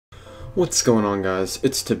What's going on, guys?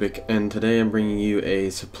 It's Typic, and today I'm bringing you a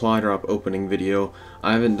supply drop opening video.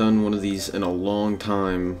 I haven't done one of these in a long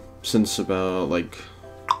time, since about like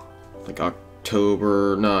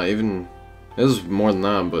October. Nah, even it was more than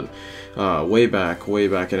that, but way back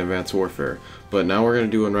in Advanced Warfare. But now we're gonna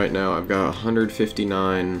do one right now. I've got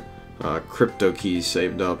 159 crypto keys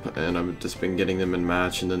saved up, and I've just been getting them in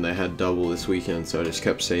match, and then they had double this weekend, so I just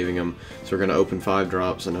kept saving them. So we're gonna open 5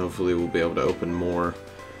 drops, and hopefully we'll be able to open more.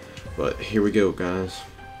 But here we go, guys.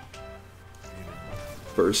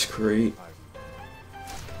 First crate.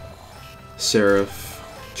 Seraph,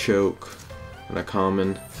 choke, and a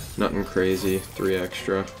common. Nothing crazy. 3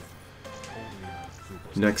 extra.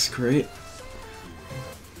 Next crate.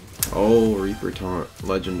 Oh, Reaper taunt.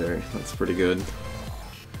 Legendary. That's pretty good.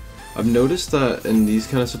 I've noticed that in these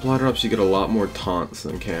kind of supply drops you get a lot more taunts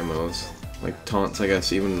than camos. Like taunts, I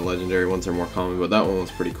guess, even the legendary ones are more common, but that one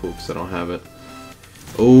was pretty cool because I don't have it.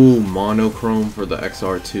 Oh, monochrome for the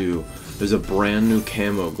XR2. There's a brand new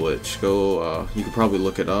camo glitch. Go, you could probably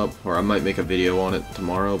look it up, or I might make a video on it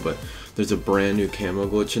tomorrow, but there's a brand new camo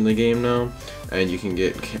glitch in the game now, and you can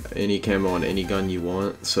get any camo on any gun you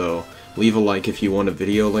want, so leave a like if you want a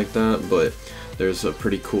video like that, but there's a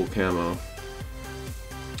pretty cool camo.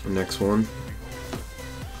 Next one.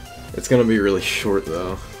 It's gonna be really short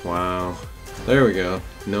though. Wow. There we go.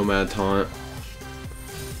 Nomad taunt.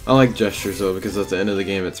 I like gestures though, because at the end of the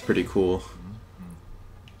game it's pretty cool.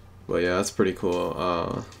 But yeah, that's pretty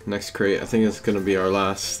cool. Next crate, I think it's gonna be our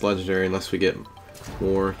last legendary unless we get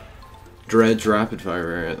more. Dredge rapid fire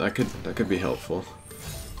variant. That could be helpful.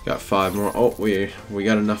 Got 5 more. Oh, we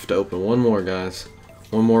got enough to open one more, guys.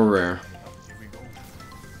 One more rare.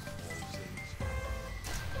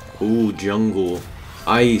 Ooh, jungle.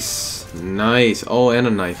 Ice. Nice. Oh, and a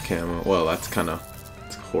knife camo. Well, that's a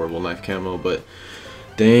horrible knife camo, but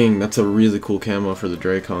dang, that's a really cool camo for the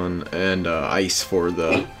Dracon, and ice for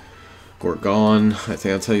the Gorgon. I think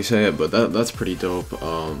that's how you say it, but that's pretty dope.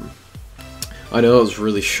 I know it was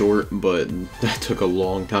really short, but that took a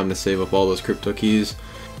long time to save up all those crypto keys.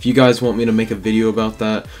 If you guys want me to make a video about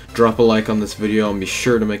that, drop a like on this video. I'll be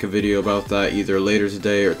sure to make a video about that either later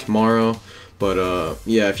today or tomorrow. But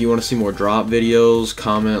yeah, if you want to see more drop videos,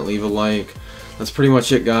 comment, leave a like. That's pretty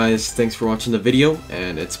much it, guys. Thanks for watching the video,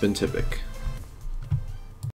 and it's been Typic.